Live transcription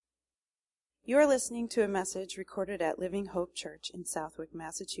You are listening to a message recorded at Living Hope Church in Southwick,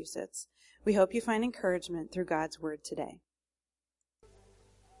 Massachusetts. We hope you find encouragement through God's Word today.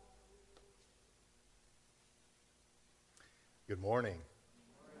 Good morning.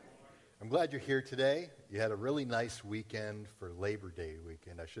 I'm glad you're here today. You had a really nice weekend for Labor Day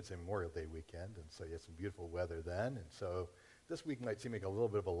weekend. I should say Memorial Day weekend. And so you had some beautiful weather then. And so this week might seem like a little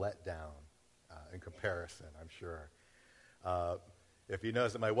bit of a letdown in comparison, I'm sure. If you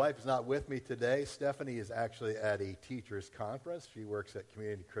notice that my wife is not with me today, Stephanie is actually at a teacher's conference. She works at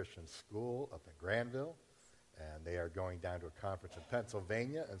Community Christian School up in Granville. And they are going down to a conference in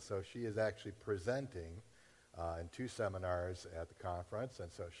Pennsylvania. And so she is actually presenting in 2 seminars at the conference, and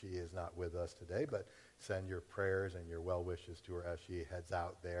so she is not with us today, but send your prayers and your well wishes to her as she heads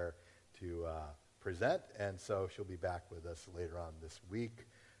out there to present, and so she'll be back with us later on this week.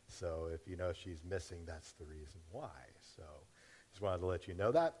 So if you know she's missing, that's the reason why. So just wanted to let you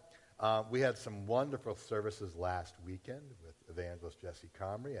know that. We had some wonderful services last weekend with Evangelist Jesse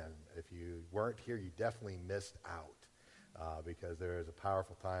Comrie, and if you weren't here, you definitely missed out because there is a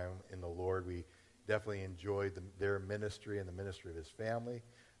powerful time in the Lord. We definitely enjoyed their ministry and the ministry of his family.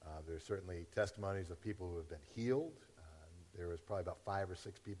 There's certainly testimonies of people who have been healed. There was probably about 5 or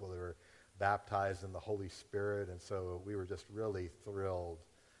 6 people that were baptized in the Holy Spirit, and so we were just really thrilled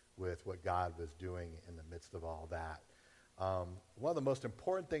with what God was doing in the midst of all that. One of the most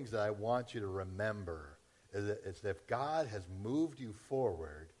important things that I want you to remember is that if God has moved you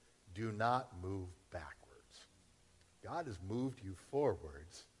forward, do not move backwards. God has moved you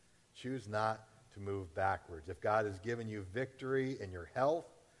forwards. Choose not to move backwards. If God has given you victory in your health,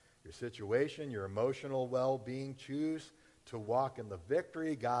 your situation, your emotional well-being, choose to walk in the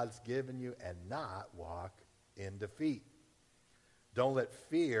victory God's given you and not walk in defeat. Don't let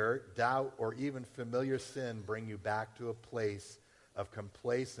fear, doubt, or even familiar sin bring you back to a place of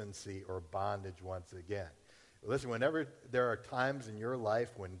complacency or bondage once again. Listen, whenever there are times in your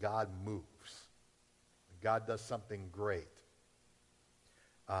life when God moves, when God does something great,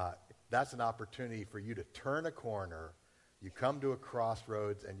 that's an opportunity for you to turn a corner. You come to a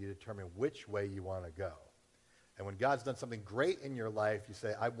crossroads and you determine which way you want to go. And when God's done something great in your life, you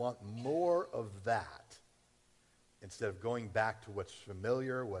say, I want more of that, instead of going back to what's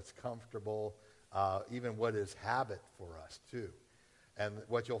familiar, what's comfortable, even what is habit for us too. And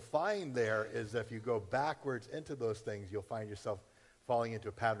what you'll find there is if you go backwards into those things, you'll find yourself falling into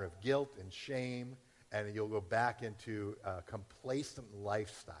a pattern of guilt and shame, and you'll go back into a complacent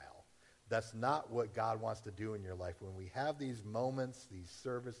lifestyle. That's not what God wants to do in your life. When we have these moments, these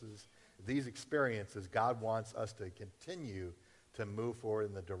services, these experiences, God wants us to continue to move forward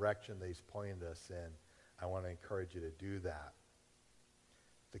in the direction that he's pointed us in. I want to encourage you to do that.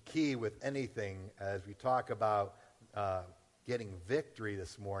 The key with anything, as we talk about getting victory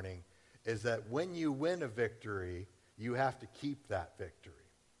this morning, is that when you win a victory, you have to keep that victory.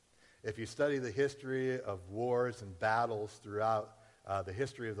 If you study the history of wars and battles throughout the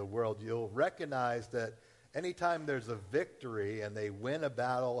history of the world, you'll recognize that anytime there's a victory and they win a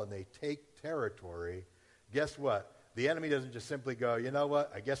battle and they take territory, guess what? The enemy doesn't just simply go, you know what,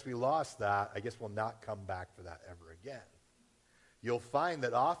 I guess we lost that. I guess we'll not come back for that ever again. You'll find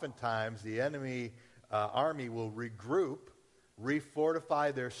that oftentimes the enemy army will regroup,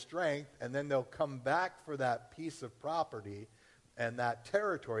 refortify their strength, and then they'll come back for that piece of property and that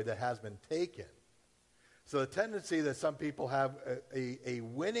territory that has been taken. So the tendency that some people have, a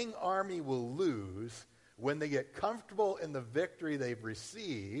winning army will lose when they get comfortable in the victory they've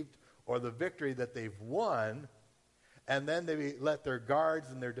received or the victory that they've won, and then they let their guards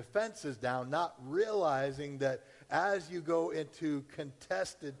and their defenses down, not realizing that as you go into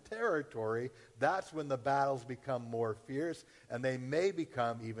contested territory, that's when the battles become more fierce, and they may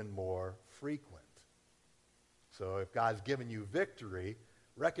become even more frequent. So if God's given you victory,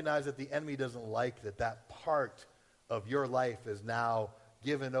 recognize that the enemy doesn't like that part of your life is now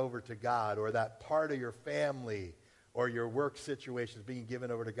given over to God, or that part of your family or your work situation is being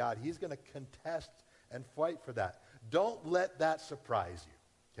given over to God. He's going to contest and fight for that. Don't let that surprise you.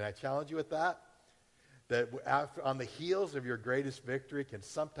 Can I challenge you with that? That on the heels of your greatest victory can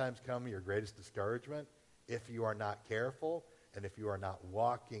sometimes come your greatest discouragement if you are not careful and if you are not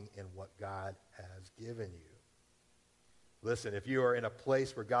walking in what God has given you. Listen, if you are in a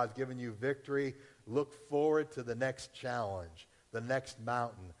place where God's given you victory, look forward to the next challenge, the next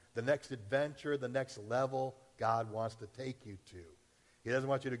mountain, the next adventure, the next level God wants to take you to. He doesn't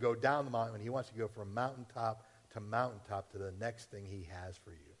want you to go down the mountain. He wants you to go from mountaintop to the next thing he has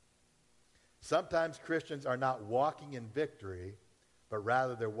for you. Sometimes Christians are not walking in victory, but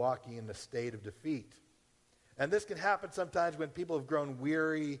rather they're walking in a state of defeat. And this can happen sometimes when people have grown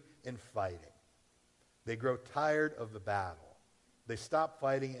weary in fighting. They grow tired of the battle. They stop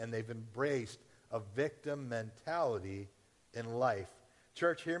fighting, and they've embraced a victim mentality in life.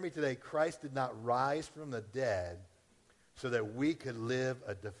 Church, hear me today. Christ did not rise from the dead so that we could live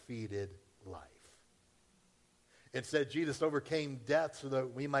a defeated life. Instead, Jesus overcame death so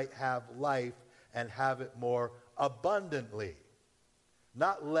that we might have life and have it more abundantly.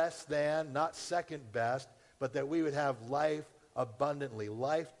 Not less than, not second best, but that we would have life abundantly,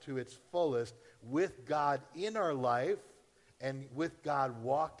 life to its fullest, with God in our life and with God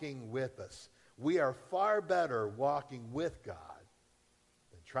walking with us. We are far better walking with God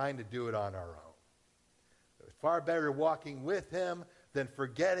than trying to do it on our own. It's far better walking with him than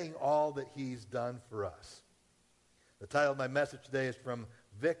forgetting all that he's done for us. The title of my message today is From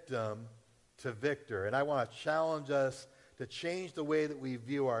Victim to Victor. And I want to challenge us to change the way that we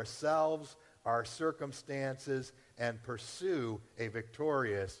view ourselves, our circumstances, and pursue a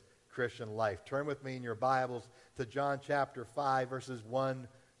victorious Christian life. Turn with me in your Bibles to John chapter 5, verses 1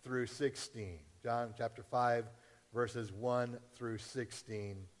 through 16. John chapter 5, verses 1 through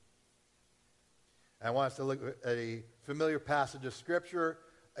 16. I want us to look at a familiar passage of Scripture,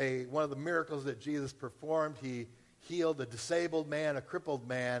 one of the miracles that Jesus performed. He healed a disabled man, a crippled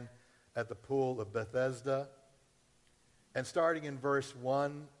man, at the pool of Bethesda. And starting in verse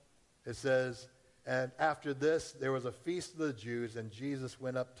 1, it says, "And after this there was a feast of the Jews, and Jesus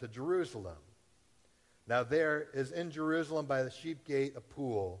went up to Jerusalem. Now there is in Jerusalem by the sheep gate a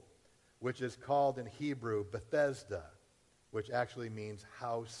pool, which is called in Hebrew Bethesda, which actually means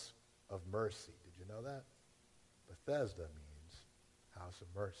house of mercy." Did you know that? Bethesda means house of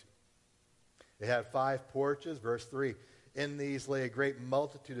mercy. It had 5 porches. Verse 3, "In these lay a great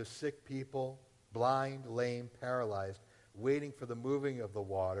multitude of sick people, blind, lame, paralyzed, waiting for the moving of the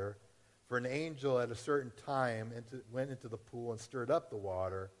water. For an angel at a certain time went into the pool and stirred up the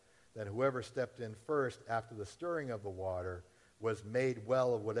water. Then whoever stepped in first after the stirring of the water was made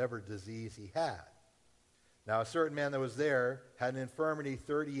well of whatever disease he had. Now a certain man that was there had an infirmity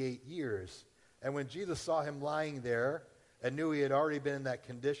 38 years. And when Jesus saw him lying there and knew he had already been in that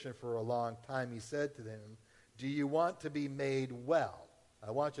condition for a long time, he said to him, 'Do you want to be made well?'"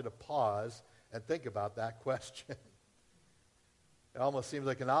 I want you to pause and think about that question. It almost seems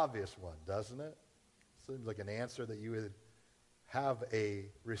like an obvious one, doesn't it? It seems like an answer that you would have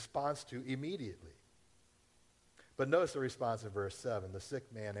a response to immediately. But notice the response in verse 7. The sick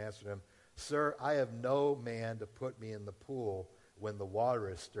man answered him, "Sir, I have no man to put me in the pool when the water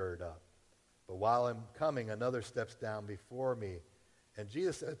is stirred up. But while I'm coming, another steps down before me." And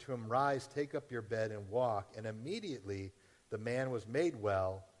Jesus said to him, "Rise, take up your bed and walk." And immediately the man was made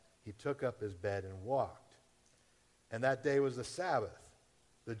well. He took up his bed and walked. And that day was the Sabbath.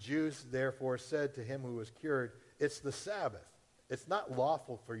 The Jews therefore said to him who was cured, "It's the Sabbath. It's not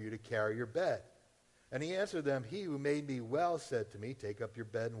lawful for you to carry your bed." And he answered them, "He who made me well said to me, 'Take up your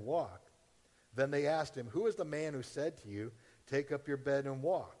bed and walk.' Then they asked him, 'Who is the man who said to you, 'Take up your bed and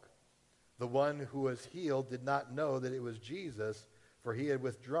walk'?" The one who was healed did not know that it was Jesus, for he had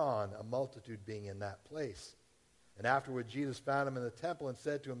withdrawn, a multitude being in that place. And afterward Jesus found him in the temple and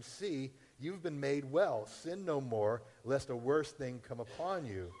said to him, "See, you've been made well. Sin no more, lest a worse thing come upon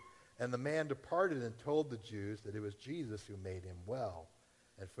you." And the man departed and told the Jews that it was Jesus who made him well.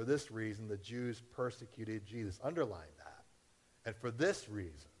 And for this reason the Jews persecuted Jesus. Underline that. And for this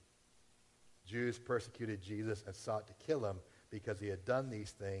reason, Jews persecuted Jesus and sought to kill him because he had done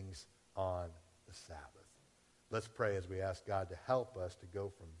these things on the Sabbath. Let's pray as we ask God to help us to go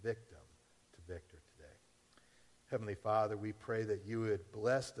from victim to victor today. Heavenly Father, we pray that you would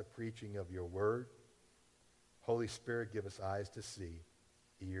bless the preaching of your word. Holy Spirit, give us eyes to see,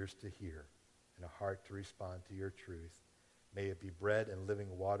 ears to hear, and a heart to respond to your truth. May it be bread and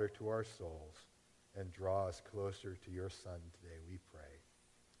living water to our souls and draw us closer to your Son today, we pray.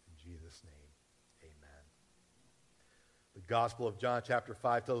 In Jesus' name, amen. The Gospel of John chapter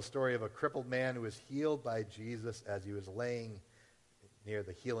 5 tells the story of a crippled man who was healed by Jesus as he was laying near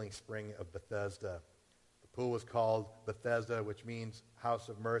the healing spring of Bethesda. The pool was called Bethesda, which means house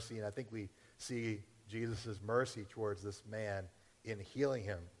of mercy, and I think we see Jesus' mercy towards this man in healing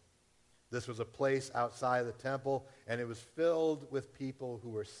him. This was a place outside the temple, and it was filled with people who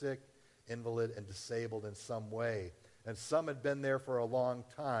were sick, invalid, and disabled in some way. And some had been there for a long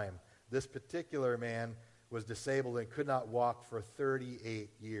time. This particular man was disabled and could not walk for 38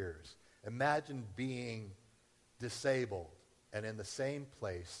 years. Imagine being disabled and in the same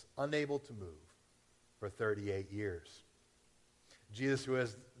place, unable to move for 38 years. Jesus, who at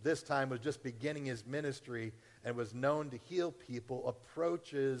this time was just beginning his ministry and was known to heal people,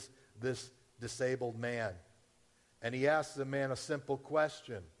 approaches this disabled man. And he asks the man a simple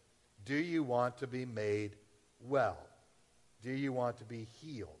question. Do you want to be made well? Do you want to be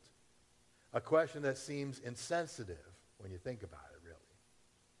healed? A question that seems insensitive when you think about it, really.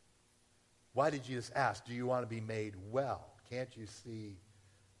 Why did Jesus ask, do you want to be made well? Can't you see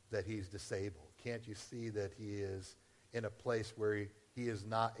that he's disabled? Can't you see that he is in a place where he is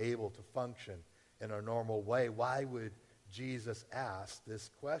not able to function in a normal way? Why would Jesus ask this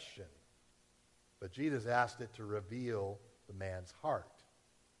question? But Jesus asked it to reveal the man's heart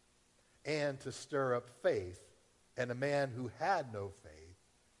and to stir up faith in a man who had no faith,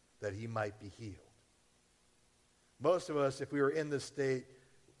 that he might be healed. Most of us, if we were in this state,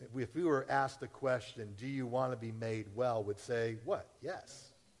 if we were asked the question, do you want to be made well, would say, what?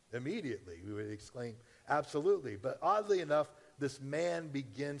 Yes. Immediately, we would exclaim, absolutely. But oddly enough, this man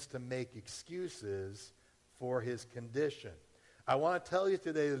begins to make excuses for his condition. I want to tell you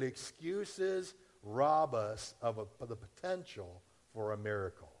today that excuses rob us of the potential for a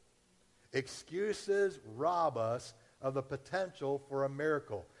miracle. Excuses rob us of the potential for a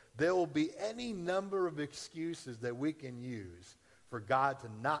miracle. There will be any number of excuses that we can use for God to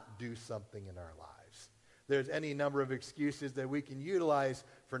not do something in our lives. There's any number of excuses that we can utilize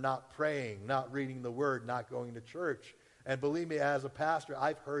for not praying, not reading the Word, not going to church. And believe me, as a pastor,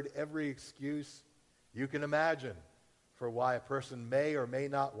 I've heard every excuse you can imagine for why a person may or may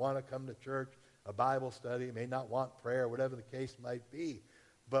not want to come to church, a Bible study, may not want prayer, whatever the case might be.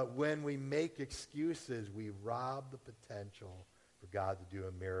 But when we make excuses, we rob the potential for God to do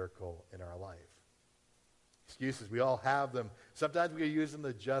a miracle in our life. Excuses, we all have them. Sometimes we use them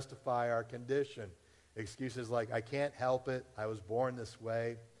to justify our condition. Excuses like, I can't help it. I was born this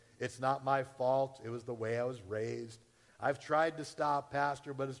way. It's not my fault. It was the way I was raised. I've tried to stop,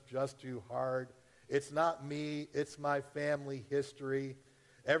 Pastor, but it's just too hard. It's not me. It's my family history.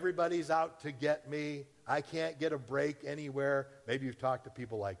 Everybody's out to get me. I can't get a break anywhere. Maybe you've talked to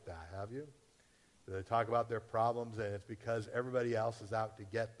people like that, have you? They talk about their problems, and it's because everybody else is out to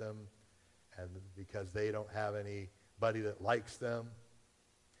get them and because they don't have anybody that likes them.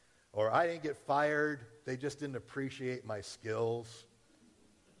 Or I didn't get fired. They just didn't appreciate my skills.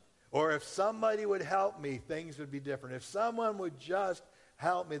 Or if somebody would help me, things would be different. If someone would just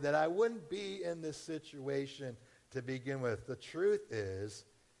help me, that I wouldn't be in this situation to begin with. The truth is,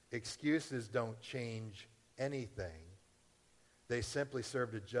 excuses don't change anything. They simply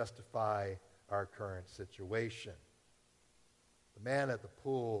serve to justify our current situation. The man at the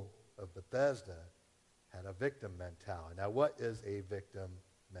pool of Bethesda had a victim mentality. Now, what is a victim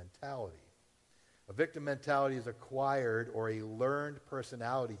mentality? A victim mentality is acquired or a learned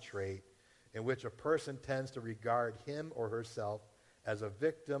personality trait in which a person tends to regard him or herself as a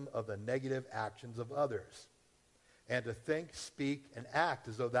victim of the negative actions of others, and to think, speak, and act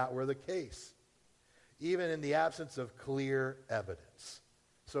as though that were the case, even in the absence of clear evidence.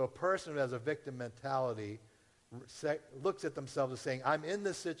 So a person who has a victim mentality looks at themselves as saying, I'm in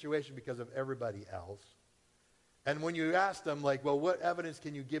this situation because of everybody else. And when you ask them, like, well, what evidence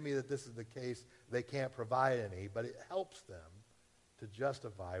can you give me that this is the case? They can't provide any, but it helps them to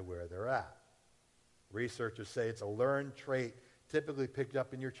justify where they're at. Researchers say it's a learned trait typically picked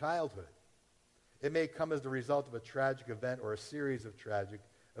up in your childhood. It may come as the result of a tragic event or a series of tragic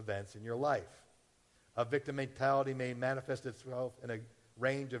events in your life. A victim mentality may manifest itself in a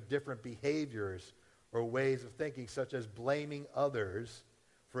range of different behaviors or ways of thinking, such as blaming others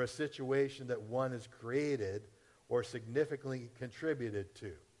for a situation that one has created or significantly contributed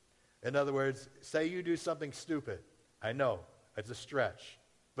to. In other words, say you do something stupid. I know, it's a stretch,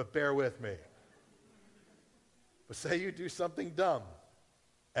 but bear with me. But say you do something dumb,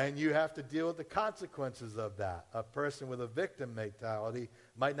 and you have to deal with the consequences of that. A person with a victim mentality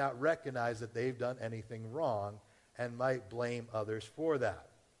might not recognize that they've done anything wrong and might blame others for that.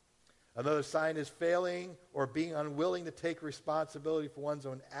 Another sign is failing or being unwilling to take responsibility for one's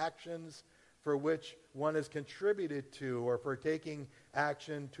own actions for which one has contributed to, or for taking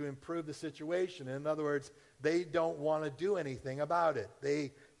action to improve the situation. In other words, they don't want to do anything about it.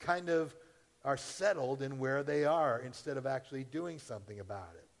 They kind of are settled in where they are instead of actually doing something about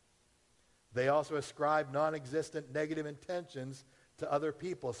it. They also ascribe non-existent negative intentions to other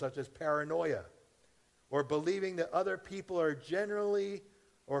people, such as paranoia, or believing that other people are generally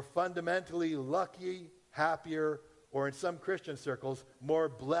or fundamentally lucky, happier, or in some Christian circles, more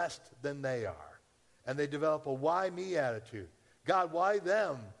blessed than they are. And they develop a why me attitude. God, why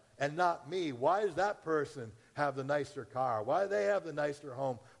them and not me? Why does that person have the nicer car? Why do they have the nicer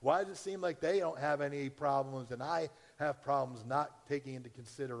home? Why does it seem like they don't have any problems and I have problems, not taking into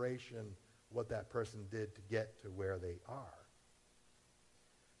consideration what that person did to get to where they are?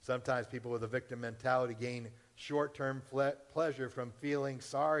 Sometimes people with a victim mentality gain short-term pleasure from feeling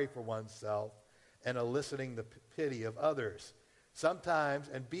sorry for oneself and eliciting the pity of others. Sometimes,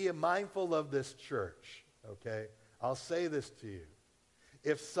 and be mindful of this, church, okay? I'll say this to you.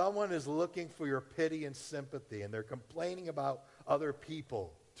 If someone is looking for your pity and sympathy and they're complaining about other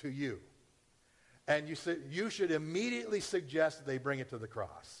people to you, and you should immediately suggest that they bring it to the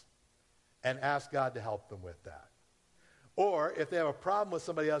cross and ask God to help them with that. Or if they have a problem with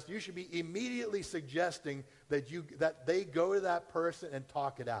somebody else, you should be immediately suggesting that they go to that person and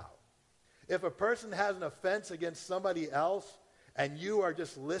talk it out. If a person has an offense against somebody else and you are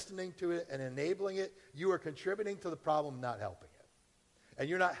just listening to it and enabling it, you are contributing to the problem, not helping it. And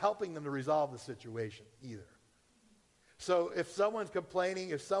you're not helping them to resolve the situation either. So if someone's complaining,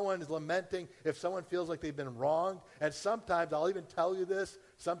 if someone is lamenting, if someone feels like they've been wronged, and sometimes, I'll even tell you this,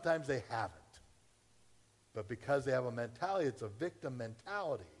 sometimes they haven't. But because they have a mentality, it's a victim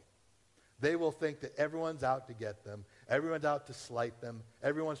mentality, they will think that everyone's out to get them, everyone's out to slight them,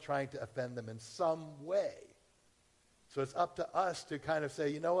 everyone's trying to offend them in some way. So it's up to us to kind of say,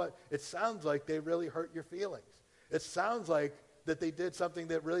 you know what, it sounds like they really hurt your feelings. It sounds like that they did something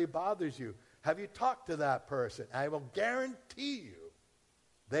that really bothers you. Have you talked to that person? I will guarantee you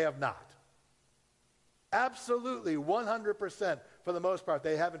they have not. Absolutely, 100%, for the most part,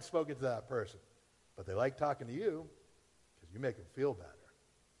 they haven't spoken to that person. But they like talking to you because you make them feel better,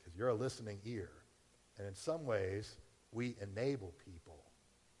 because you're a listening ear. And in some ways, we enable people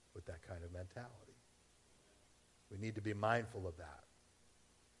with that kind of mentality. We need to be mindful of that.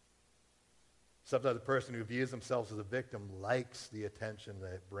 Sometimes the person who views themselves as a victim likes the attention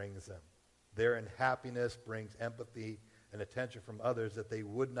that it brings them. Their unhappiness brings empathy and attention from others that they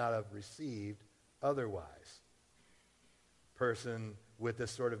would not have received otherwise. Person with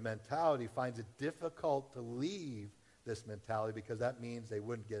this sort of mentality finds it difficult to leave this mentality because that means they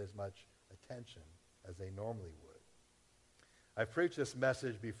wouldn't get as much attention as they normally would. I preached this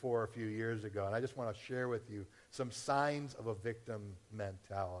message before a few years ago, and I just want to share with you some signs of a victim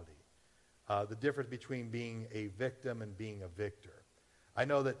mentality. The difference between being a victim and being a victor. I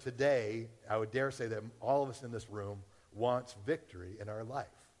know that today, I would dare say that all of us in this room wants victory in our life.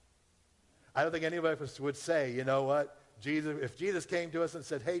 I don't think any of us would say, you know what, if Jesus came to us and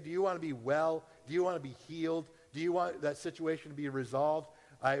said, hey, do you want to be well? Do you want to be healed? Do you want that situation to be resolved?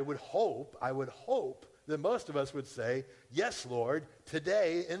 I would hope that most of us would say, yes, Lord,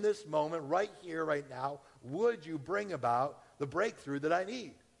 today, in this moment, right here, right now, would you bring about the breakthrough that I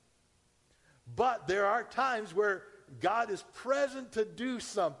need? But there are times where God is present to do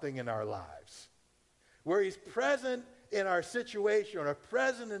something in our lives, where he's present in our situation, or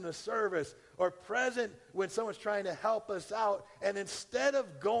present in the service, or present when someone's trying to help us out, and instead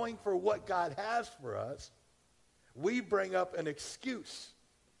of going for what God has for us, we bring up an excuse,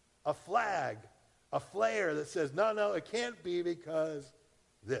 a flag, a flare that says, no, it can't be because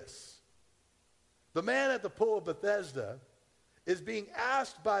this. The man at the pool of Bethesda is being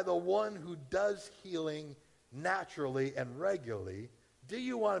asked by the one who does healing naturally and regularly, do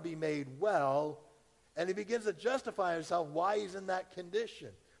you want to be made well? And he begins to justify himself why he's in that condition,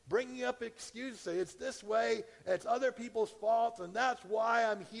 bringing up excuses, say it's this way, and it's other people's faults, and that's why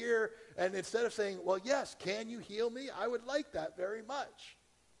I'm here. And instead of saying, well, yes, can you heal me? I would like that very much.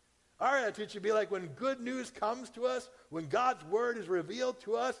 Our attitude should be like when good news comes to us, when God's word is revealed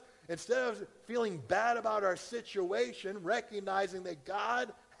to us, instead of feeling bad about our situation, recognizing that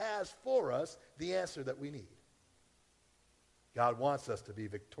God has for us the answer that we need. God wants us to be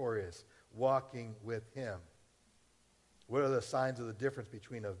victorious, walking with him. What are the signs of the difference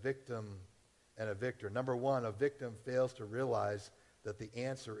between a victim and a victor? Number one, a victim fails to realize that the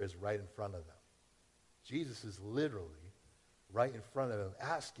answer is right in front of them. Jesus is literally right in front of him,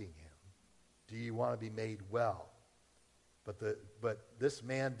 asking him, do you want to be made well? But this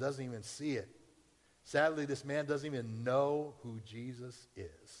man doesn't even see it. Sadly, this man doesn't even know who Jesus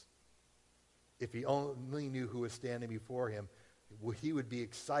is. If he only knew who was standing before him, he would be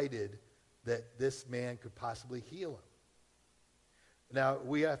excited that this man could possibly heal him. Now,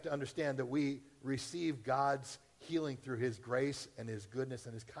 we have to understand that we receive God's healing through his grace and his goodness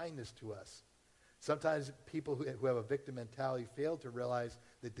and his kindness to us. Sometimes people who have a victim mentality fail to realize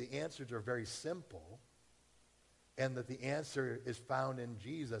that the answers are very simple and that the answer is found in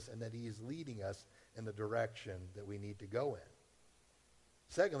Jesus and that he is leading us in the direction that we need to go in.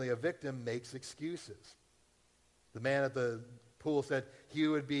 Secondly, a victim makes excuses. The man at the pool said he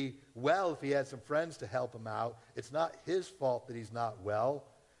would be well if he had some friends to help him out. It's not his fault that he's not well.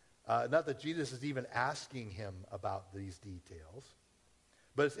 Not that Jesus is even asking him about these details.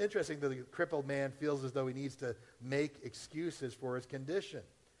 But it's interesting that the crippled man feels as though he needs to make excuses for his condition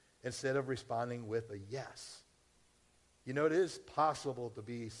instead of responding with a yes. You know, it is possible to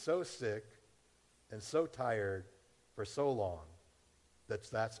be so sick and so tired for so long that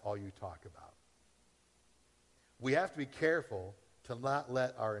that's all you talk about. We have to be careful to not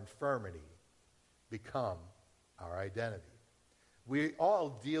let our infirmity become our identity. We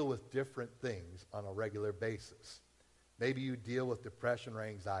all deal with different things on a regular basis. Maybe you deal with depression or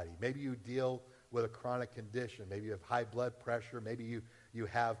anxiety. Maybe you deal with a chronic condition. Maybe you have high blood pressure. Maybe you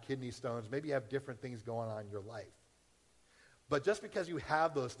have kidney stones. Maybe you have different things going on in your life. But just because you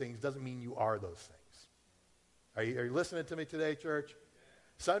have those things doesn't mean you are those things. Are you listening to me today, church?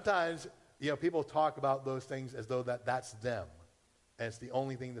 Sometimes, people talk about those things as though that's them, and it's the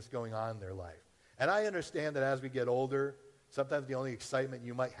only thing that's going on in their life. And I understand that as we get older, sometimes the only excitement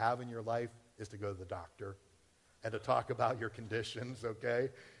you might have in your life is to go to the doctor and to talk about your conditions, okay?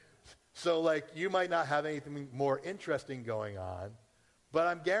 So, you might not have anything more interesting going on, but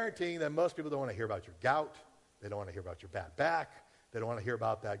I'm guaranteeing that most people don't want to hear about your gout. They don't want to hear about your bad back. They don't want to hear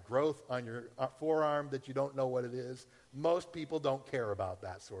about that growth on your forearm that you don't know what it is. Most people don't care about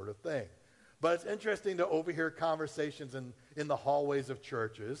that sort of thing. But it's interesting to overhear conversations in the hallways of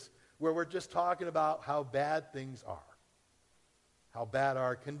churches where we're just talking about how bad things are, how bad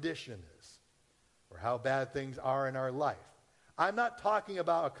our condition is, or how bad things are in our life. I'm not talking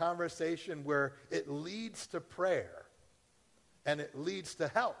about a conversation where it leads to prayer and it leads to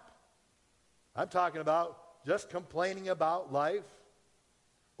help. I'm talking about just complaining about life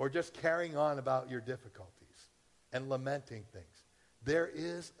or just carrying on about your difficulties and lamenting things. There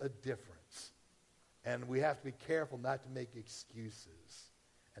is a difference, and we have to be careful not to make excuses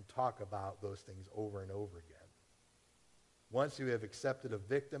and talk about those things over and over again. Once you have accepted a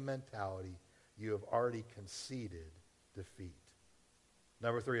victim mentality, you have already conceded defeat.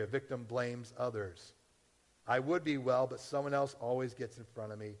 Number 3, a victim blames others. I would be well, but someone else always gets in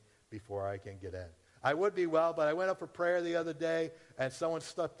front of me before I can get in. I would be well, but I went up for prayer the other day, and someone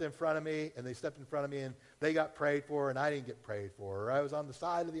stepped in front of me, and they got prayed for, and I didn't get prayed for. Or I was on the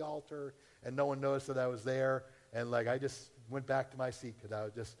side of the altar, and no one noticed that I was there, and I just went back to my seat because I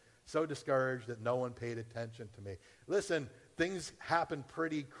was just so discouraged that no one paid attention to me. Listen, things happen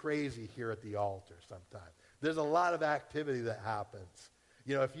pretty crazy here at the altar sometimes. There's a lot of activity that happens.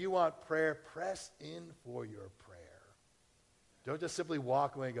 If you want prayer, press in for your prayer. Don't just simply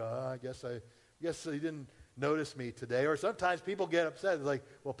walk away and go, I guess he didn't notice me today. Or sometimes people get upset. It's like,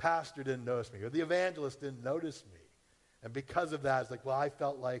 well, pastor didn't notice me. Or the evangelist didn't notice me. And because of that, it's like, well, I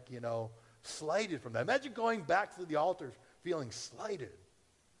felt like, slighted from that. Imagine going back to the altar feeling slighted.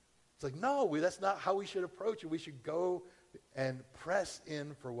 It's like, no, that's not how we should approach it. We should go and press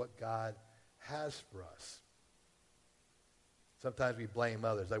in for what God has for us. Sometimes we blame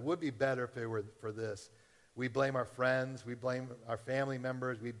others. It would be better if it were for this. We blame our friends. We blame our family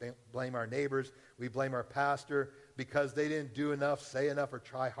members. We blame our neighbors. We blame our pastor because they didn't do enough, say enough, or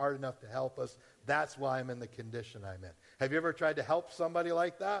try hard enough to help us. That's why I'm in the condition I'm in. Have you ever tried to help somebody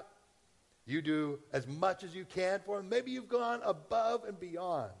like that? You do as much as you can for them. Maybe you've gone above and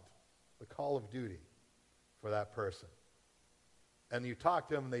beyond the call of duty for that person. And you talk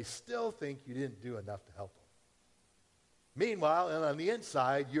to them, and they still think you didn't do enough to help them. Meanwhile, and on the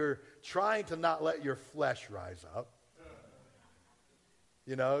inside, you're trying to not let your flesh rise up.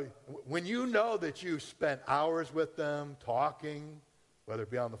 When you know that you've spent hours with them talking, whether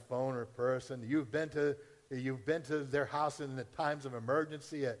it be on the phone or in person, you've been to their house in the times of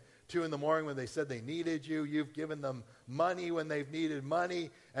emergency at 2 a.m. when they said they needed you. You've given them money when they've needed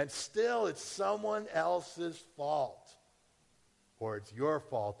money, and still it's someone else's fault. Or it's your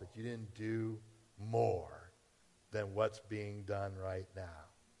fault that you didn't do more than what's being done right now.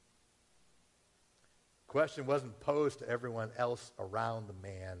 The question wasn't posed to everyone else around the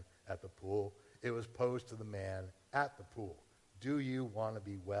man at the pool. It was posed to the man at the pool. Do you want to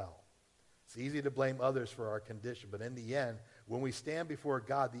be well? It's easy to blame others for our condition, but in the end, when we stand before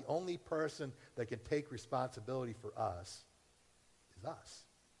God, the only person that can take responsibility for us is us.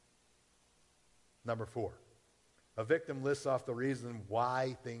 Number 4, a victim lists off the reason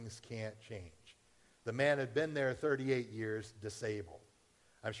why things can't change. The man had been there 38 years, disabled.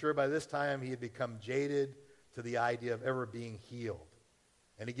 I'm sure by this time he had become jaded to the idea of ever being healed.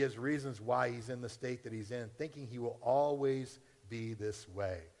 And he gives reasons why he's in the state that he's in, thinking he will always be this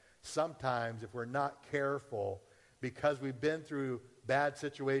way. Sometimes, if we're not careful, because we've been through bad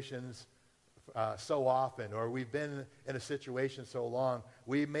situations so often, or we've been in a situation so long,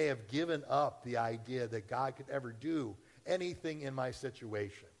 we may have given up the idea that God could ever do anything in my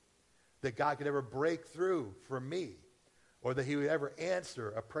situation, that God could ever break through for me, or that he would ever answer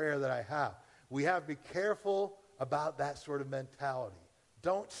a prayer that I have. We have to be careful about that sort of mentality.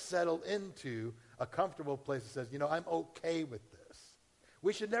 Don't settle into a comfortable place that says, I'm okay with this.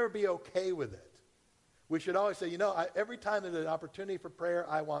 We should never be okay with it. We should always say, every time there's an opportunity for prayer,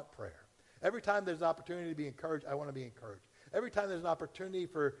 I want prayer. Every time there's an opportunity to be encouraged, I want to be encouraged. Every time there's an opportunity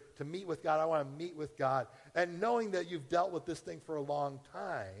to meet with God, I want to meet with God. And knowing that you've dealt with this thing for a long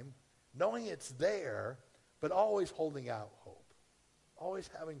time, knowing it's there, but always holding out hope. Always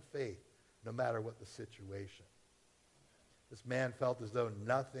having faith, no matter what the situation. This man felt as though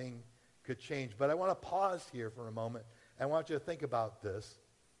nothing could change. But I want to pause here for a moment. I want you to think about this.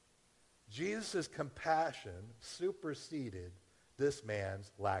 Jesus' compassion superseded this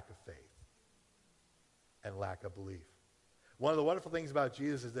man's lack of faith and lack of belief. One of the wonderful things about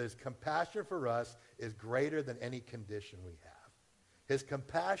Jesus is that his compassion for us is greater than any condition we have. His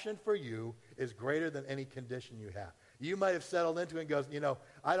compassion for you is greater than any condition you have. You might have settled into it and goes,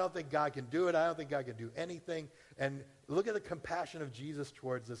 I don't think God can do it. I don't think God can do anything. And look at the compassion of Jesus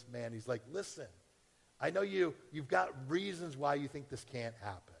towards this man. He's like, listen, I know you've got reasons why you think this can't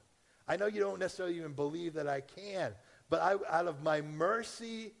happen. I know you don't necessarily even believe that I can. But out of my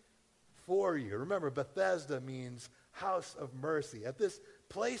mercy for you, remember, Bethesda means house of mercy. At this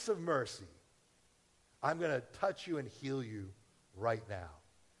place of mercy, I'm going to touch you and heal you right now.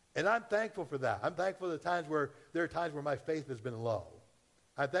 And I'm thankful for that. I'm thankful for there are times where my faith has been low.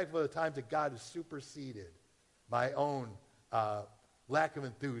 I'm thankful for the times that God has superseded my own lack of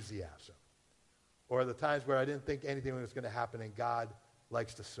enthusiasm. Or the times where I didn't think anything was going to happen and God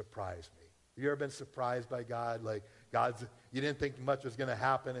likes to surprise me. Have you ever been surprised by God? Like you didn't think much was going to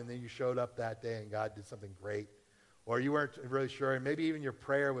happen and then you showed up that day and God did something great. Or you weren't really sure, and maybe even your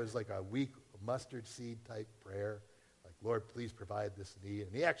prayer was like a weak mustard seed type prayer. Like, Lord, please provide this need.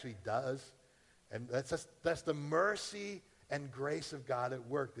 And he actually does. And that's the mercy and grace of God at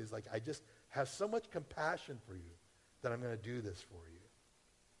work. Is like, I just have so much compassion for you that I'm going to do this for you.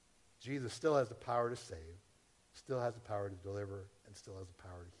 Jesus still has the power to save, still has the power to deliver, and still has the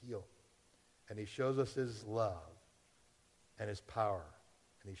power to heal. And he shows us his love and his power.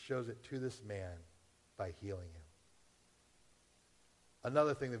 And he shows it to this man by healing him.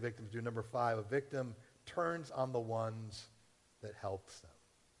 Another thing that victims do, number 5, a victim turns on the ones that helps them.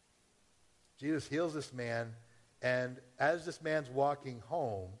 Jesus heals this man, and as this man's walking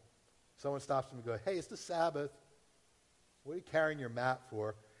home, someone stops him and goes, hey, it's the Sabbath. What are you carrying your mat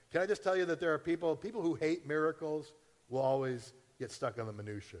for? Can I just tell you that there are people who hate miracles will always get stuck on the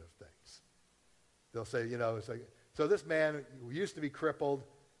minutia of things. They'll say, it's like, so this man who used to be crippled,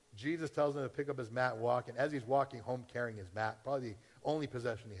 Jesus tells him to pick up his mat and walk, and as he's walking home carrying his mat, probably the only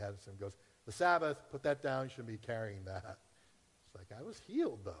possession he has, and goes, the Sabbath, put that down, you shouldn't be carrying that. It's like, I was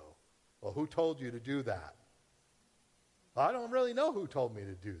healed, though. Well, who told you to do that? Well, I don't really know who told me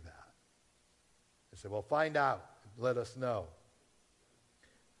to do that. I said, well, find out. Let us know.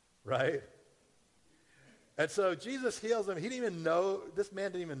 Right? And so Jesus heals him. He didn't even know, this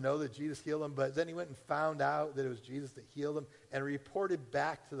man didn't even know that Jesus healed him, but then he went and found out that it was Jesus that healed him and reported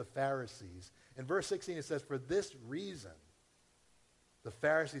back to the Pharisees. In verse 16 it says, for this reason, the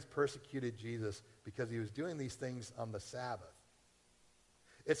Pharisees persecuted Jesus because he was doing these things on the Sabbath.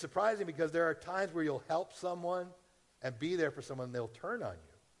 It's surprising because there are times where you'll help someone and be there for someone and they'll turn on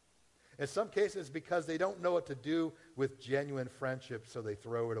you. In some cases, because they don't know what to do with genuine friendship, so they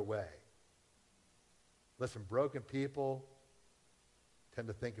throw it away. Listen, broken people tend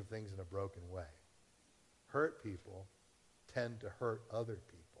to think of things in a broken way. Hurt people tend to hurt other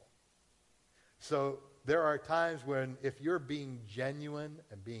people. So there are times when if you're being genuine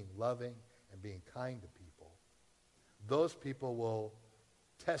and being loving and being kind to people, those people will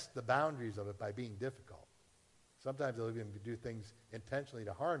test the boundaries of it by being difficult. Sometimes they'll even do things intentionally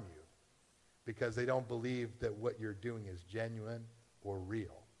to harm you because they don't believe that what you're doing is genuine or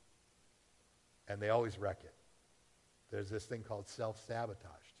real. And they always wreck it. There's this thing called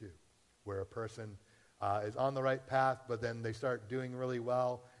self-sabotage, too, where a person is on the right path, but then they start doing really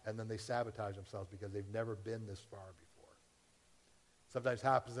well, and then they sabotage themselves because they've never been this far before. Sometimes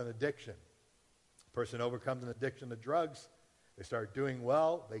happens in addiction. A person overcomes an addiction to drugs. They start doing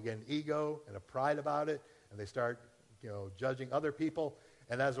well. They get an ego and a pride about it, and they start judging other people.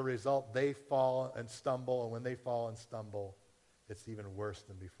 And as a result, they fall and stumble, and when they fall and stumble, it's even worse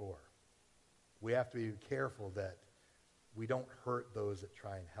than before. We have to be careful that we don't hurt those that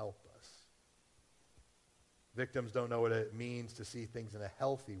try and help us. Victims don't know what it means to see things in a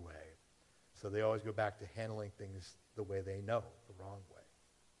healthy way, so they always go back to handling things the way they know, the wrong way.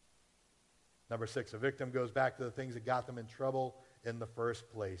 Number 6, a victim goes back to the things that got them in trouble in the first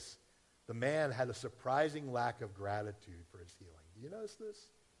place. The man had a surprising lack of gratitude for his healing. Do you notice this?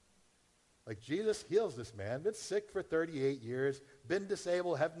 Like, Jesus heals this man, been sick for 38 years, been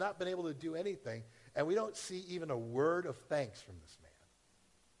disabled, have not been able to do anything, and we don't see even a word of thanks from this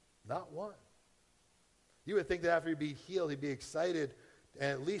man. Not one. You would think that after he'd be healed, he'd be excited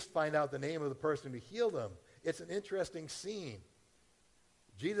and at least find out the name of the person who healed him. It's an interesting scene.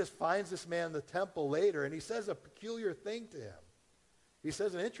 Jesus finds this man in the temple later, and he says a peculiar thing to him. He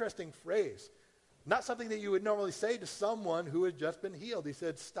says an interesting phrase. Not something that you would normally say to someone who had just been healed. He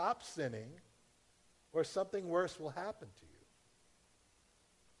said, "Stop sinning, or something worse will happen to you."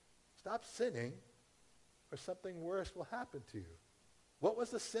 Stop sinning, or something worse will happen to you. What was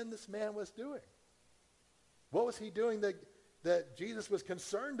the sin this man was doing? What was he doing that Jesus was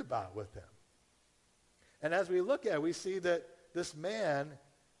concerned about with him? And as we look at it, we see that this man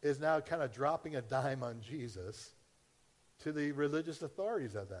is now kind of dropping a dime on Jesus to the religious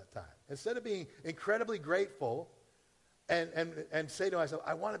authorities at that time. Instead of being incredibly grateful and say to myself,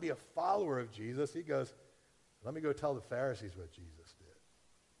 "I want to be a follower of Jesus," he goes, "Let me go tell the Pharisees what Jesus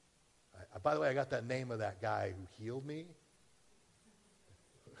did. By the way, I got that name of that guy who healed me."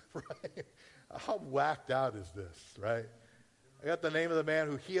 Right? How whacked out is this, right? I got the name of the man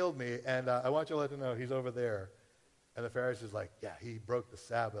who healed me, and I want you to let them know he's over there. And the Pharisees like, "Yeah, he broke the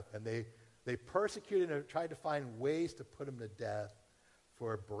Sabbath." And they persecuted and tried to find ways to put him to death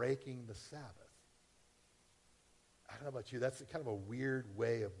for breaking the Sabbath. I don't know about you. That's kind of a weird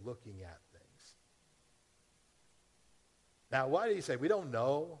way of looking at things. Now, why did he say? We don't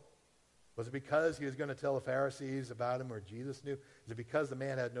know. Was it because he was going to tell the Pharisees about him, or Jesus knew? Is it because the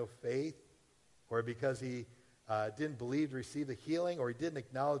man had no faith? Or because he didn't believe to receive the healing? Or he didn't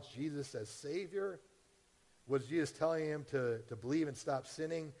acknowledge Jesus as Savior? Was Jesus telling him to believe and stop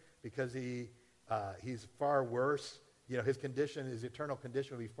sinning because he's far worse? You know, his condition, his eternal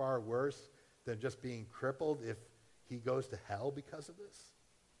condition would be far worse than just being crippled if he goes to hell because of this?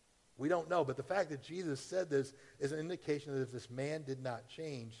 We don't know. But the fact that Jesus said this is an indication that if this man did not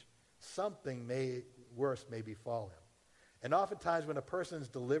change, something worse may befall him. And oftentimes when a person is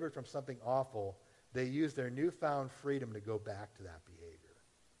delivered from something awful, they use their newfound freedom to go back to that behavior.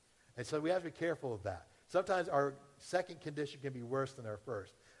 And so we have to be careful of that. Sometimes our second condition can be worse than our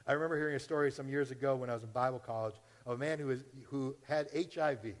first. I remember hearing a story some years ago when I was in Bible college of a man who had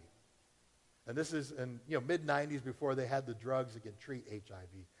HIV. And this is in mid-90s, before they had the drugs that can treat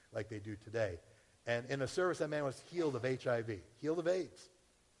HIV like they do today. And in a service, that man was healed of HIV, healed of AIDS.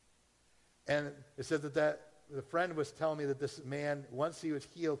 And it says that the friend was telling me that this man, once he was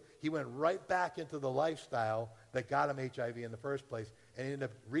healed, he went right back into the lifestyle that got him HIV in the first place, and he ended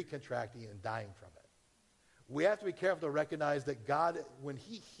up recontracting and dying from it. We have to be careful to recognize that God, when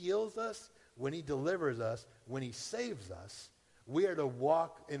he heals us, when he delivers us, when he saves us, we are to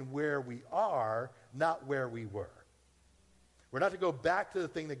walk in where we are, not where we were. We're not to go back to the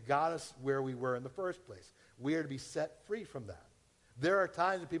thing that got us where we were in the first place. We are to be set free from that. There are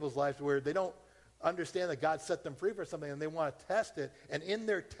times in people's lives where they don't understand that God set them free for something, and they want to test it, and in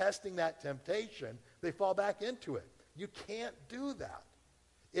their testing that temptation, they fall back into it. You can't do that.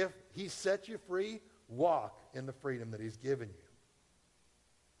 If he set you free, walk in the freedom that he's given you.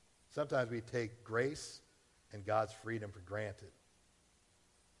 Sometimes we take grace and God's freedom for granted.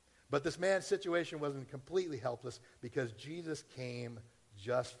 But this man's situation wasn't completely helpless because Jesus came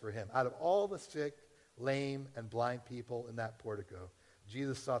just for him. Out of all the sick, lame, and blind people in that portico,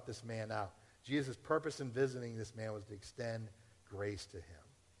 Jesus sought this man out. Jesus' purpose in visiting this man was to extend grace to him.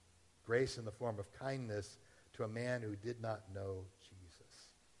 Grace in the form of kindness to a man who did not know Jesus.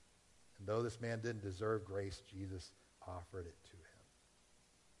 And though this man didn't deserve grace, Jesus offered it to him.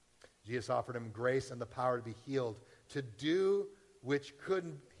 Jesus offered him grace and the power to be healed, to do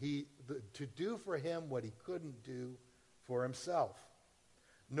for him what he couldn't do for himself,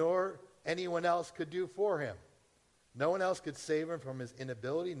 nor anyone else could do for him. No one else could save him from his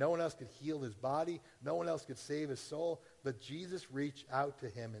inability. No one else could heal his body. No one else could save his soul. But Jesus reached out to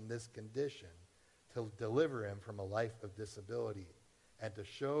him in this condition to deliver him from a life of disability and to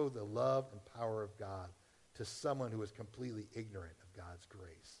show the love and power of God to someone who was completely ignorant of God's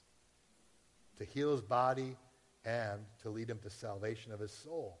grace, to heal his body and to lead him to salvation of his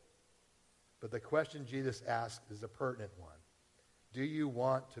soul. But the question Jesus asked is a pertinent one. Do you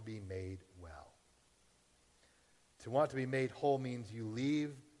want to be made well? To want to be made whole means you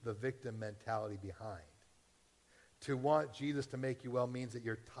leave the victim mentality behind. To want Jesus to make you well means that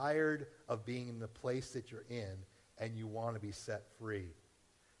you're tired of being in the place that you're in and you want to be set free.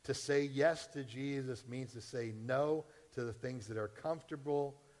 To say yes to Jesus means to say no to the things that are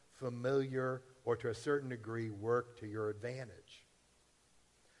comfortable, familiar, or to a certain degree work to your advantage.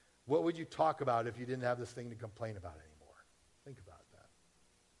 What would you talk about if you didn't have this thing to complain about anymore? Think about that.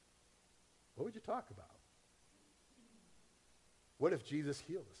 what would you talk about? What if Jesus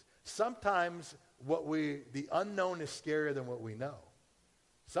healed us? Sometimes the unknown is scarier than what we know.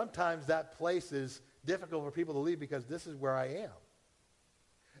 Sometimes that place is difficult for people to leave because this is where I am.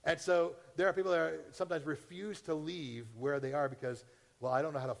 And so there are people that sometimes refuse to leave where they are because, well, I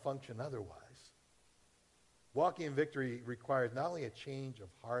don't know how to function otherwise. Walking in victory requires not only a change of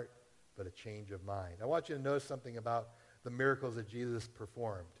heart, but a change of mind. I want you to know something about the miracles that Jesus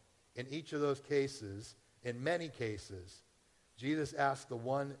performed. In each of those cases, in many cases, Jesus asked the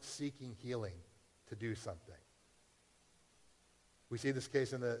one seeking healing to do something. We see this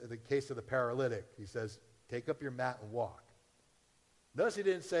case in the case of the paralytic. He says, take up your mat and walk. Notice he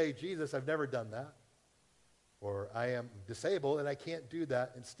didn't say, Jesus, I've never done that. Or I am disabled and I can't do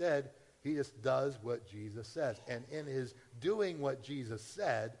that. Instead, he just does what Jesus says. And in his doing what Jesus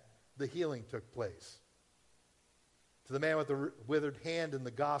said, the healing took place. To the man with the withered hand in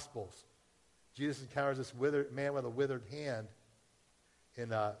the Gospels, Jesus encounters this man with a withered hand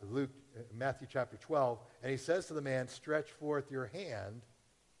in Matthew chapter 12. And he says to the man, stretch forth your hand.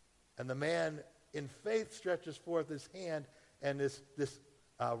 And the man in faith stretches forth his hand, and this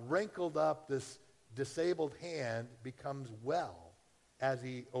wrinkled up, this disabled hand becomes well as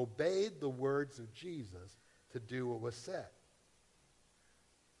he obeyed the words of Jesus to do what was said.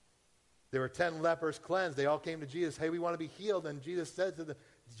 There were 10 lepers cleansed. They all came to Jesus. Hey, we want to be healed. And Jesus said to them,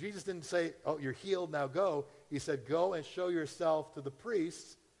 Jesus didn't say, oh, you're healed, now go. He said, go and show yourself to the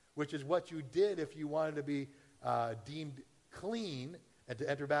priests, which is what you did if you wanted to be deemed clean and to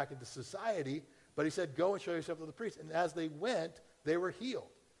enter back into society. But he said, go and show yourself to the priests. And as they went, they were healed.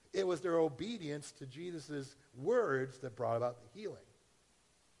 It was their obedience to Jesus' words that brought about the healing.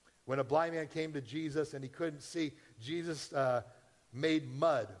 When a blind man came to Jesus and he couldn't see, Jesus made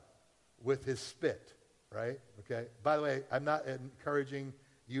mud with his spit, right? Okay. By the way, I'm not encouraging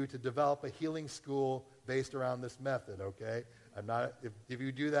you to develop a healing school based around this method, okay? I'm not, if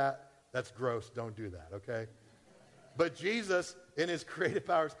you do that, that's gross. Don't do that, okay? But Jesus, in his creative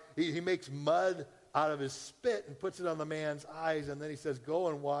powers, he makes mud out of his spit and puts it on the man's eyes, and then he says, go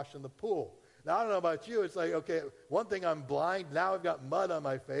and wash in the pool. Now, I don't know about you. It's like, okay, one thing, I'm blind. Now I've got mud on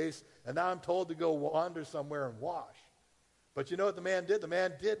my face, and now I'm told to go wander somewhere and wash. But you know what the man did? The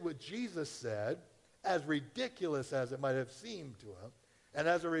man did what Jesus said, as ridiculous as it might have seemed to him. And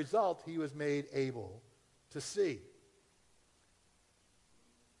as a result, he was made able to see.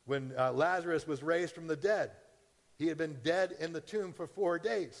 When Lazarus was raised from the dead, he had been dead in the tomb for 4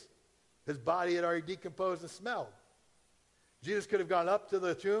 days. His body had already decomposed and smelled. Jesus could have gone up to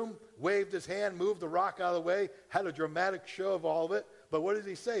the tomb, waved his hand, moved the rock out of the way, had a dramatic show of all of it. But what does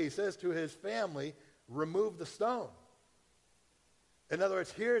he say? He says to his family, remove the stone. In other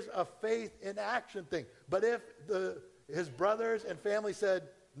words, here's a faith in action thing. But if his brothers and family said,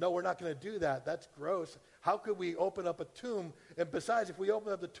 no, we're not going to do that, that's gross. How could we open up a tomb? And besides, if we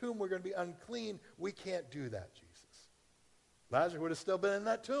open up the tomb, we're going to be unclean. We can't do that, Jesus. Lazarus would have still been in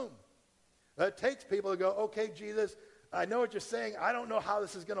that tomb. It takes people to go, okay, Jesus, I know what you're saying. I don't know how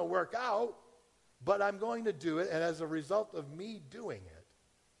this is going to work out, but I'm going to do it. And as a result of me doing it,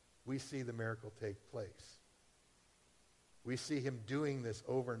 we see the miracle take place. We see him doing this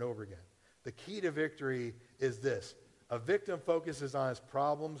over and over again. The key to victory is this. A victim focuses on his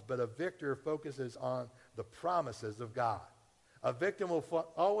problems, but a victor focuses on the promises of God. A victim will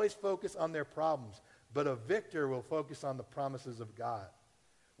always focus on their problems, but a victor will focus on the promises of God.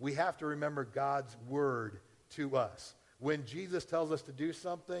 We have to remember God's word to us. When Jesus tells us to do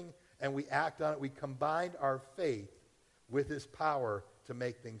something and we act on it, we combine our faith with his power to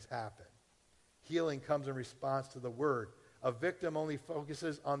make things happen. Healing comes in response to the word. A victim only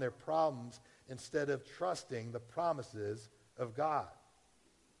focuses on their problems instead of trusting the promises of God.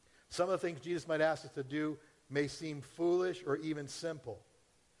 Some of the things Jesus might ask us to do may seem foolish or even simple,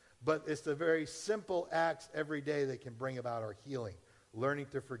 but it's the very simple acts every day that can bring about our healing. Learning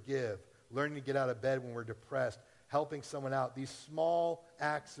to forgive, learning to get out of bed when we're depressed, helping someone out. These small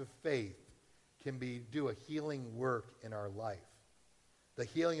acts of faith can do a healing work in our life. The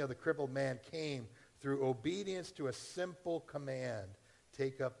healing of the crippled man came through obedience to a simple command.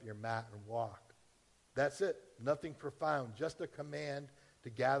 Take up your mat and walk. That's it. Nothing profound. Just a command to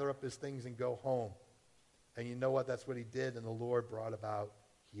gather up his things and go home. And you know what? That's what he did, and the Lord brought about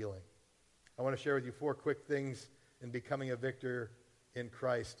healing. I want to share with you 4 quick things in becoming a victor in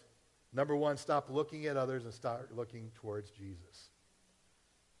Christ. Number 1, stop looking at others and start looking towards Jesus.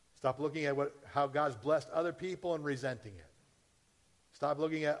 Stop looking at how God's blessed other people and resenting it. Stop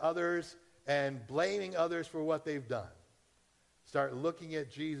looking at others and blaming others for what they've done. Start looking at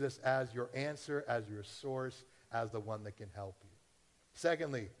Jesus as your answer, as your source, as the one that can help you.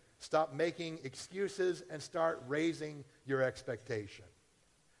 Secondly, Stop making excuses and start raising your expectation.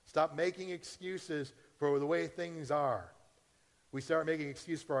 Stop making excuses for the way things are. We start making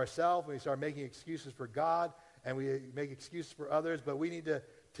excuses for ourselves, we start making excuses for God, and we make excuses for others, but we need to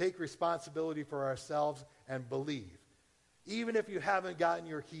take responsibility for ourselves and believe. Even if you haven't gotten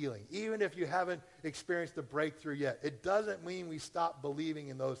your healing, even if you haven't experienced the breakthrough yet, it doesn't mean we stop believing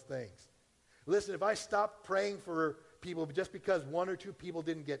in those things. Listen, if I stopped praying for people just because one or two people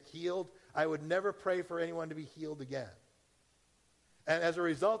didn't get healed, I would never pray for anyone to be healed again. And as a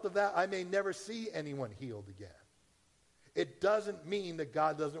result of that, I may never see anyone healed again. It doesn't mean that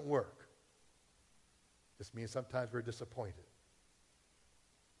God doesn't work. It just means sometimes we're disappointed.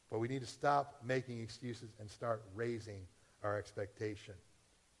 But we need to stop making excuses and start raising our expectation.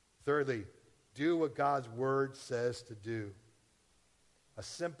 Thirdly, do what God's word says to do. A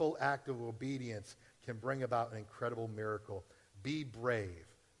simple act of obedience can bring about an incredible miracle. Be brave.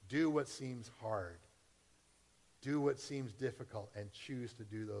 Do what seems hard. Do what seems difficult and choose to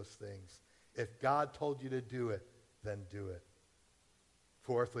do those things. If God told you to do it, then do it.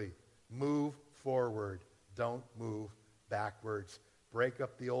 Fourthly, move forward. Don't move backwards. Break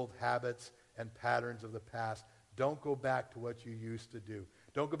up the old habits and patterns of the past. Don't go back to what you used to do.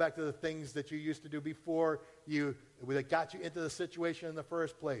 Don't go back to the things that you used to do before that got you into the situation in the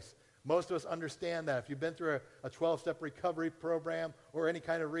first place. Most of us understand that. If you've been through a 12-step recovery program or any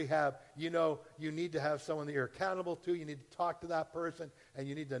kind of rehab, you know you need to have someone that you're accountable to. You need to talk to that person, and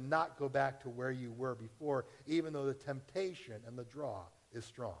you need to not go back to where you were before, even though the temptation and the draw is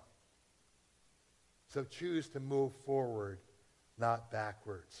strong. So choose to move forward, not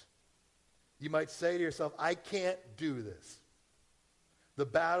backwards. You might say to yourself, I can't do this. The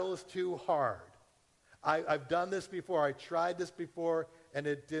battle is too hard. I've done this before. I tried this before, and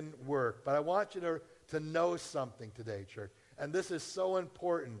it didn't work. But I want you to know something today, church. And this is so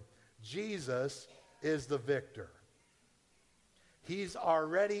important. Jesus is the victor. He's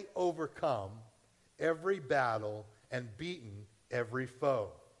already overcome every battle and beaten every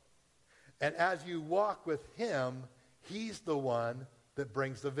foe. And as you walk with him, he's the one that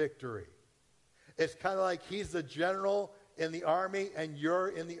brings the victory. It's kind of like he's the general in the army and you're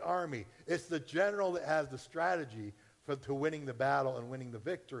in the army. It's the general that has the strategy to winning the battle and winning the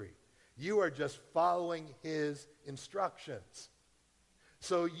victory. You are just following his instructions.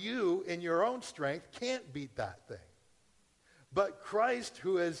 So you, in your own strength, can't beat that thing. But Christ,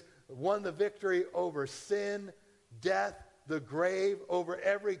 who has won the victory over sin, death, the grave, over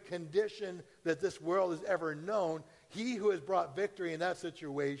every condition that this world has ever known, he who has brought victory in that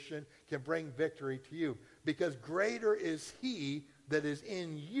situation can bring victory to you. Because greater is he that is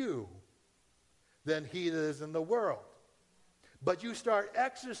in you than he that is in the world. But you start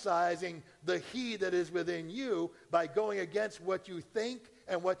exercising the he that is within you by going against what you think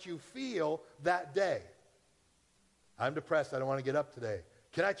and what you feel that day. I'm depressed. I don't want to get up today.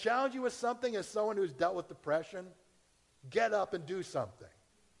 Can I challenge you with something as someone who's dealt with depression? Get up and do something.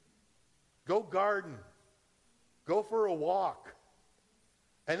 Go garden. Go for a walk.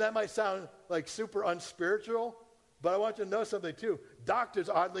 And that might sound like super unspiritual, but I want you to know something too. Doctors,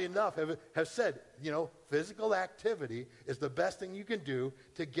 oddly enough, have said, physical activity is the best thing you can do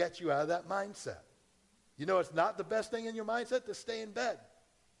to get you out of that mindset. It's not the best thing in your mindset to stay in bed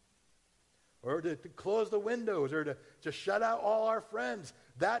or to close the windows or to shut out all our friends.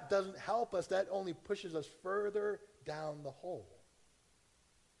 That doesn't help us. That only pushes us further down the hole.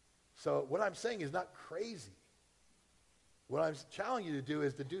 So what I'm saying is not crazy. What I'm challenging you to do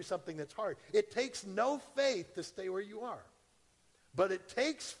is to do something that's hard. It takes no faith to stay where you are. But it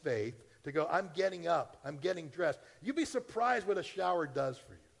takes faith to go, I'm getting up, I'm getting dressed. You'd be surprised what a shower does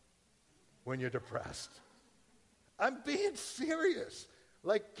for you when you're depressed. I'm being serious.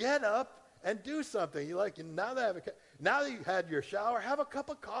 Like, get up and do something. Now that you've had your shower, have a cup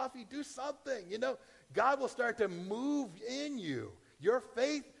of coffee, do something. God will start to move in you. Your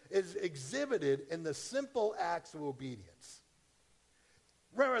faith is exhibited in the simple acts of obedience.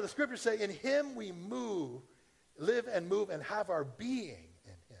 Remember, the scriptures say, in him we live and move and have our being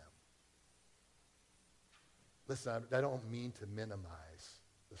in him. Listen, I don't mean to minimize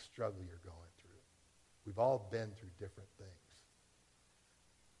the struggle you're going through. We've all been through different things.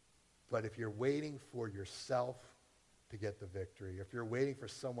 But if you're waiting for yourself to get the victory, if you're waiting for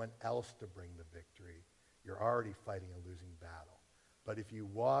someone else to bring the victory, you're already fighting a losing battle. But if you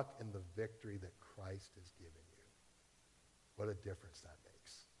walk in the victory that Christ has given you, what a difference that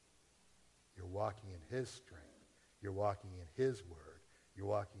makes. You're walking in his strength. You're walking in his word. You're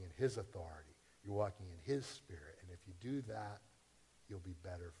walking in his authority. You're walking in his spirit. And if you do that, you'll be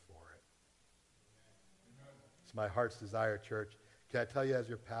better for it. It's my heart's desire, church. Can I tell you as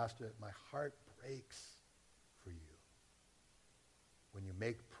your pastor, my heart breaks for you when you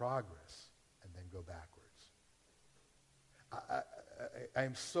make progress and then go backwards. I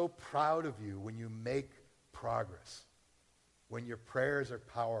am so proud of you when you make progress, when your prayers are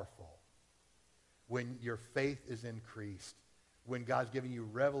powerful, when your faith is increased, when God's giving you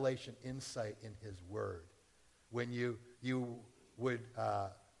revelation insight in his word, when you would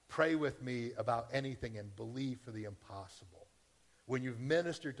pray with me about anything and believe for the impossible, when you've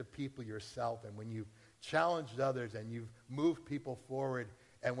ministered to people yourself, and when you've challenged others and you've moved people forward,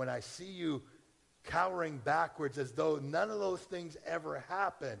 and when I see you cowering backwards as though none of those things ever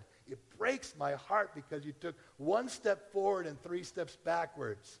happened, it breaks my heart because you took one step forward and 3 steps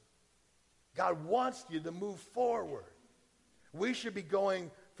backwards. God wants you to move forward. We should be going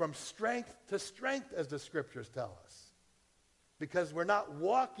from strength to strength, as the scriptures tell us, because we're not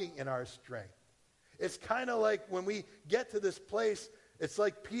walking in our strength. It's kind of like when we get to this place, it's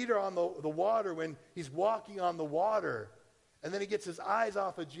like Peter on the water when he's walking on the water, and then he gets his eyes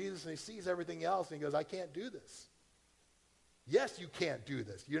off of Jesus and he sees everything else and he goes, I can't do this. Yes, you can't do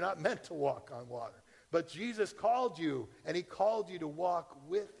this. You're not meant to walk on water. But Jesus called you, and he called you to walk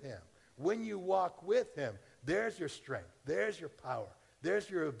with him. When you walk with him, there's your strength. There's your power. There's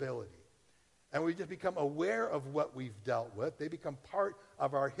your ability. And we just become aware of what we've dealt with. They become part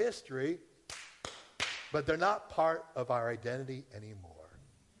of our history, but they're not part of our identity anymore.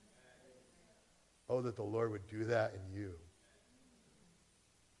 Oh, that the Lord would do that in you.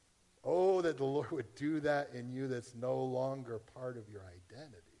 Oh, that the Lord would do that in you that's no longer part of your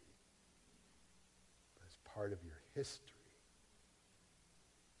identity, but it's part of your history.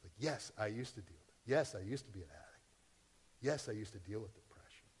 Like, yes, I used to deal with it. Yes, I used to be an addict. Yes, I used to deal with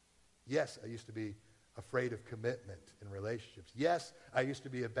depression. Yes, I used to be afraid of commitment in relationships. Yes, I used to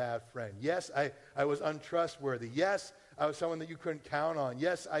be a bad friend. Yes, I was untrustworthy. Yes, I was someone that you couldn't count on.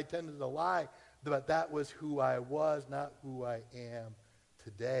 Yes, I tended to lie, but that was who I was, not who I am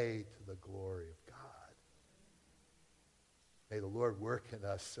today, to the glory of God. May the Lord work in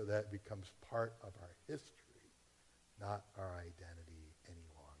us so that it becomes part of our history, not our identity any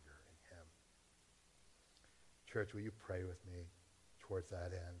longer in him. Church, will you pray with me towards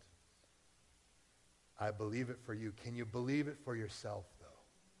that end? I believe it for you. Can you believe it for yourself, though?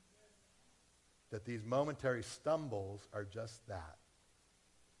 That these momentary stumbles are just that.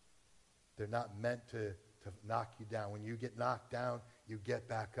 They're not meant to knock you down. When you get knocked down, you get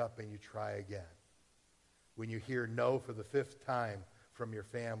back up and you try again. When you hear no for the 5th time from your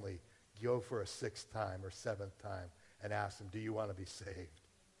family, go for a 6th time or 7th time and ask them, do you want to be saved?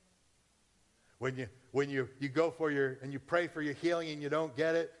 When you go for and you pray for your healing and you don't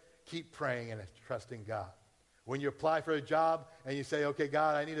get it, keep praying and trusting God. When you apply for a job and you say, okay,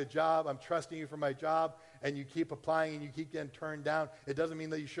 God, I need a job, I'm trusting you for my job, and you keep applying and you keep getting turned down, it doesn't mean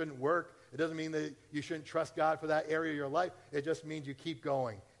that you shouldn't work. It doesn't mean that you shouldn't trust God for that area of your life. It just means you keep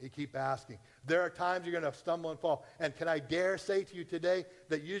going. You keep asking. There are times you're going to stumble and fall. And can I dare say to you today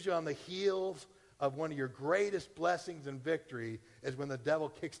that usually on the heels of one of your greatest blessings and victory is when the devil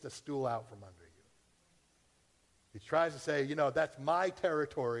kicks the stool out from under you. He tries to say, that's my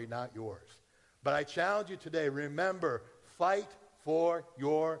territory, not yours. But I challenge you today, remember, fight for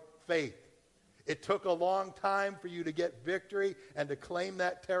your faith. It took a long time for you to get victory and to claim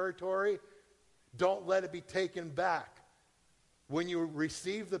that territory. Don't let it be taken back. When you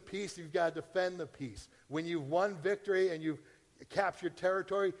receive the peace, you've got to defend the peace. When you've won victory and you've captured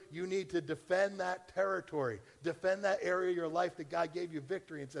territory, you need to defend that territory. Defend that area of your life that God gave you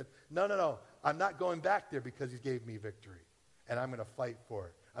victory and said, no, I'm not going back there because he gave me victory. And I'm going to fight for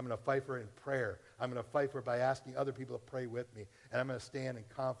it. I'm going to fight for it in prayer. I'm going to fight for it by asking other people to pray with me. And I'm going to stand in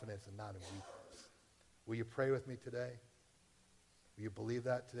confidence and not in weakness. Will you pray with me today? Will you believe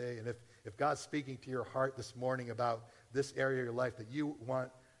that today? And if God's speaking to your heart this morning about this area of your life that you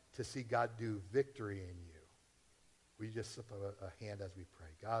want to see God do victory in you, will you just slip a hand as we pray?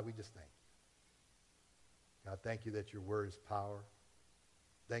 God, we just thank you. God, thank you that your word is power.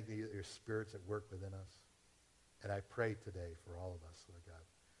 Thank you that your Spirit's at work within us. And I pray today for all of us, Lord God.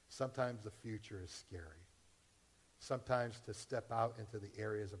 Sometimes the future is scary. Sometimes to step out into the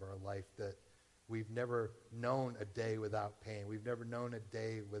areas of our life that we've never known a day without pain. We've never known a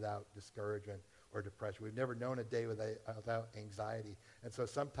day without discouragement or depression. We've never known a day without anxiety. And so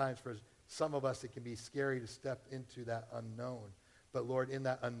sometimes for some of us it can be scary to step into that unknown. But Lord, in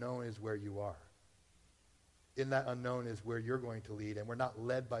that unknown is where you are. In that unknown is where you're going to lead. And we're not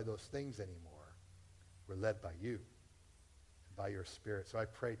led by those things anymore. We're led by you and by your Spirit. So I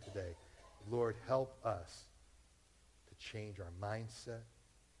pray today, Lord, help us to change our mindset,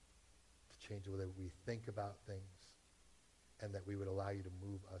 change the way we think about things, and that we would allow you to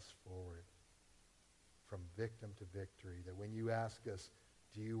move us forward from victim to victory. That when you ask us,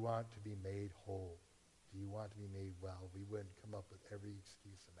 do you want to be made whole? Do you want to be made well? We wouldn't come up with every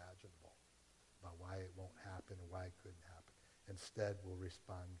excuse imaginable about why it won't happen or why it couldn't happen. Instead, we'll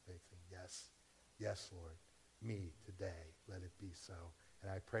respond in faith saying, yes, yes, Lord, me today, let it be so.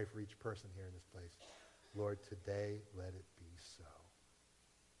 And I pray for each person here in this place. Lord, today, let it be so.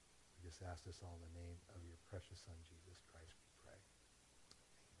 We just ask this all in the name of your precious Son, Jesus Christ, we pray.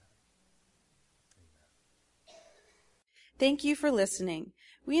 Amen. Amen. Thank you for listening.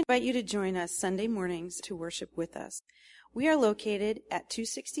 We invite you to join us Sunday mornings to worship with us. We are located at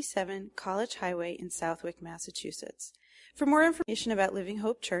 267 College Highway in Southwick, Massachusetts. For more information about Living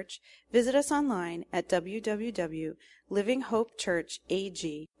Hope Church, visit us online at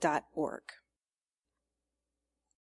www.livinghopechurchag.org.